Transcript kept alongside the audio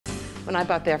When I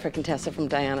bought Barefoot Contessa from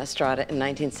Diana Estrada in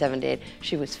 1978,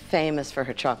 she was famous for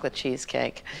her chocolate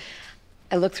cheesecake.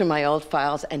 I looked through my old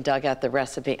files and dug out the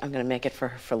recipe. I'm gonna make it for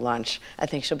her for lunch. I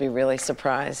think she'll be really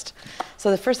surprised.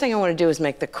 So the first thing I wanna do is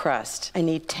make the crust. I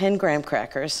need 10 graham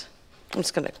crackers. I'm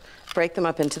just gonna break them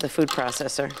up into the food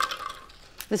processor.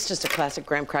 This is just a classic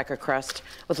graham cracker crust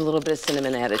with a little bit of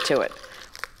cinnamon added to it.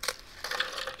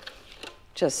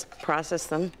 Just process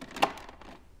them.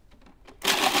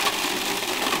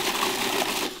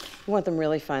 You want them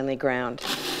really finely ground.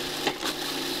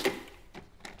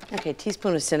 Okay,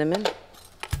 teaspoon of cinnamon.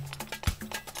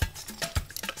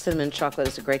 Cinnamon and chocolate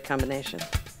is a great combination.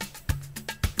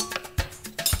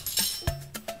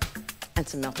 And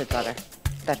some melted butter,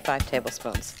 about 5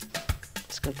 tablespoons.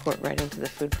 Just gonna pour it right into the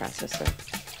food processor.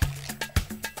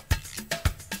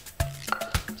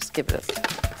 Just give it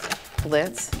a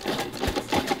blitz.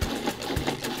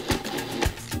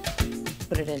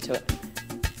 Put it into a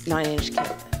 9-inch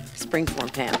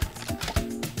springform pan.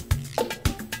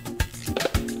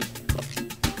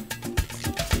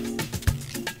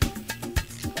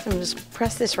 I'm going to just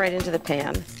press this right into the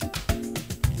pan.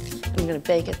 I'm going to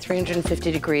bake at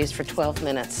 350 degrees for 12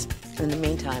 minutes. In the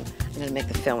meantime, I'm going to make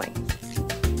the filling.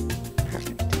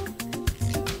 Perfect.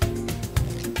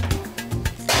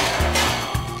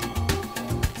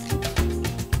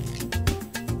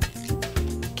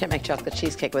 Can't make chocolate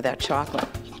cheesecake without chocolate.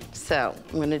 So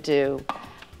I'm going to do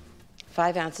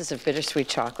 5 ounces of bittersweet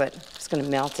chocolate. Just going to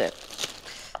melt it.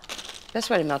 Best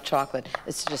way to melt chocolate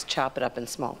is to just chop it up in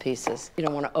small pieces. You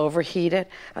don't want to overheat it,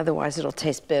 otherwise it'll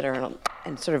taste bitter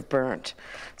and sort of burnt.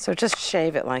 So just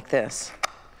shave it like this.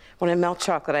 When I melt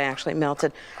chocolate, I actually melt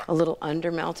it a little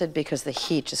under-melted because the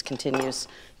heat just continues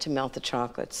to melt the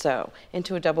chocolate. So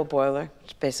into a double boiler,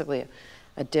 it's basically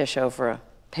a dish over a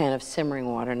pan of simmering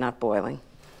water, not boiling.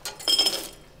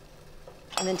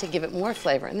 And then to give it more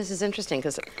flavor, and this is interesting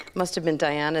because it must have been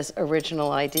Diana's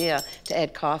original idea to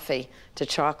add coffee to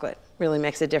chocolate. Really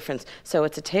makes a difference. So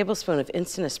it's a tablespoon of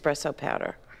instant espresso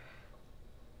powder.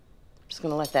 I'm just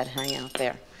gonna let that hang out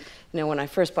there. You know, when I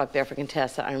first bought Barefoot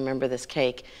Contessa, I remember this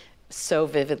cake so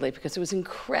vividly because it was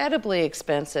incredibly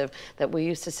expensive that we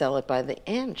used to sell it by the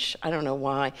inch. I don't know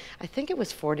why. I think it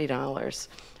was $40.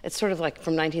 It's sort of like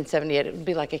from 1978, it would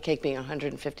be like a cake being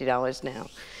 $150 now.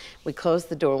 We closed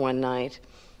the door one night.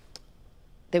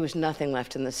 There was nothing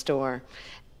left in the store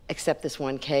except this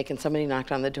one cake, and somebody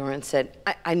knocked on the door and said,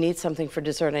 I need something for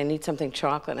dessert, I need something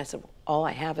chocolate. And I said, all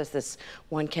I have is this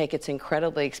one cake. It's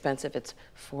incredibly expensive. It's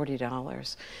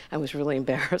 $40. I was really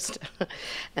embarrassed.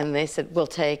 And they said, we'll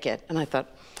take it. And I thought,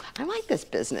 I like this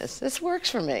business. This works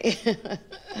for me.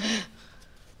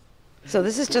 So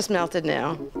this is just melted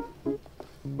now.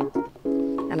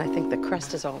 And I think the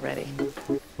crust is all ready.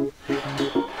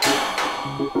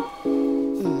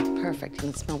 Perfect, you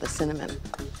can smell the cinnamon.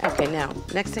 Okay, now,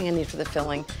 next thing I need for the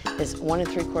filling is 1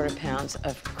 3/4 pounds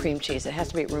of cream cheese. It has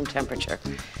to be at room temperature.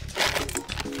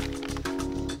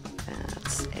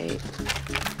 That's 8.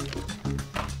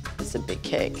 It's a big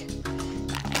cake.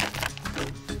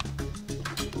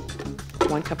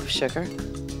 1 cup of sugar.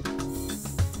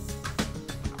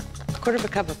 1/4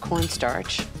 cup of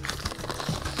cornstarch.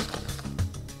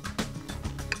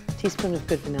 Teaspoon of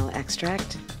good vanilla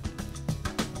extract.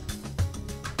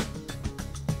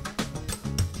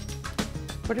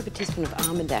 1/4 teaspoon of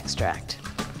almond extract.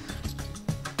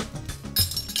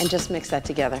 And just mix that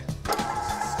together.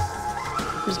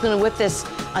 I'm just gonna whip this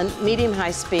on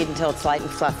medium-high speed until it's light and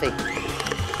fluffy.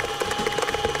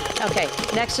 Okay,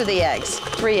 next are the eggs,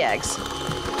 3 eggs.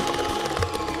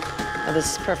 Oh,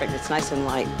 this is perfect, it's nice and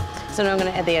light. So now I'm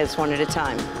gonna add the eggs 1 at a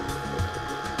time.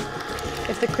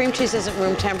 If the cream cheese isn't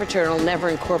room temperature, it'll never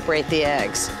incorporate the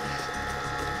eggs.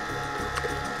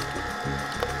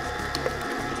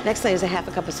 Next thing is a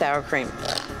 1/2 cup of sour cream.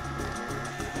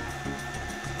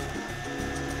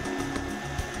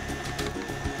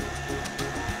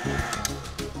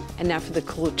 And now for the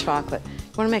cool chocolate.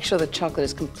 You want to make sure the chocolate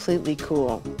is completely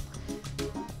cool.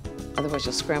 Otherwise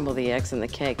you'll scramble the eggs in the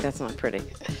cake. That's not pretty.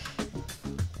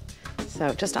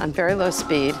 So just on very low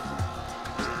speed.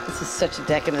 This is such a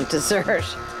decadent dessert.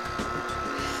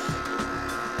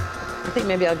 I think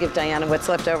maybe I'll give Diana what's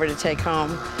left over to take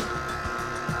home.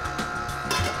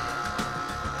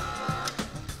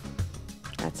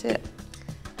 That's it.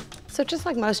 So just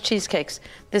like most cheesecakes,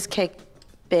 this cake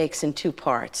bakes in 2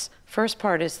 parts. First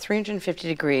part is 350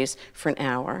 degrees for an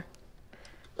hour.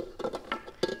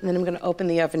 And then I'm going to open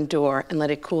the oven door and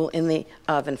let it cool in the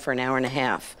oven for an hour and a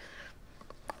half.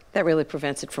 That really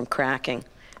prevents it from cracking,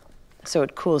 so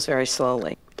it cools very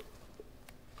slowly.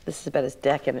 This is about as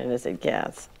decadent as it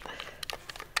gets.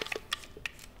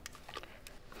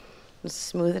 Just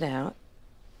smooth it out.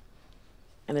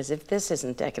 And as if this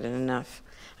isn't decadent enough,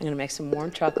 I'm going to make some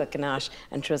warm chocolate ganache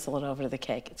and drizzle it over to the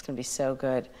cake. It's going to be so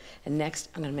good. And next,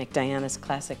 I'm going to make Diana's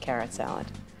classic carrot salad.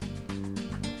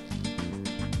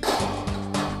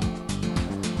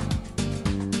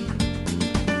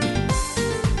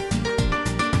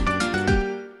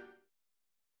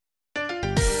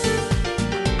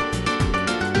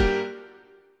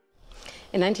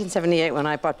 In 1978, when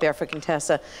I bought Barefoot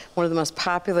Contessa, one of the most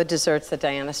popular desserts that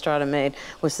Diana Strata made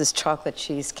was this chocolate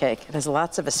cheesecake. It has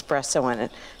lots of espresso in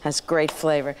it, has great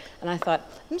flavor. And I thought,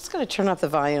 I'm just going to turn up the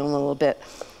volume a little bit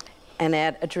and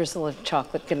add a drizzle of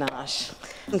chocolate ganache.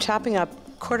 I'm chopping up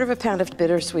 1/4 pound of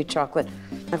bittersweet chocolate.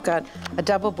 I've got a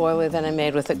double boiler that I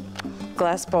made with a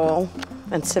glass bowl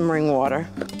and simmering water.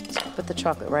 So put the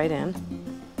chocolate right in.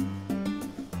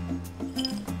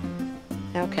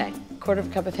 Okay.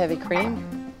 1/4 cup of heavy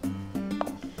cream,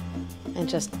 and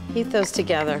just heat those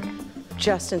together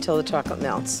just until the chocolate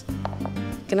melts.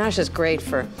 Ganache is great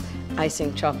for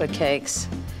icing chocolate cakes,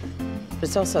 but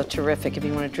it's also terrific if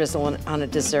you want to drizzle it on a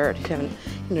dessert. If you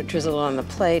haven't, drizzle it on the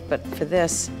plate, but for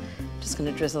this, I'm just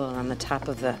going to drizzle it on the top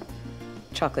of the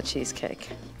chocolate cheesecake.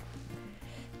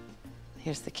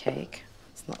 Here's the cake.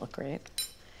 Doesn't that look great?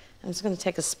 I'm just going to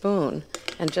take a spoon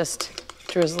and just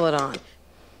drizzle it on.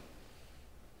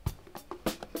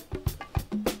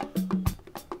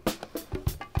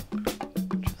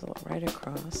 Right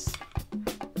across.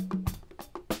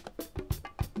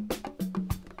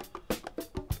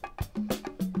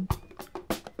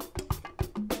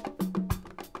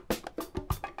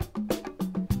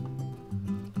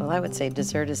 Well, I would say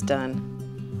dessert is done.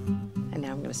 And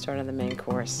now I'm going to start on the main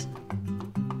course.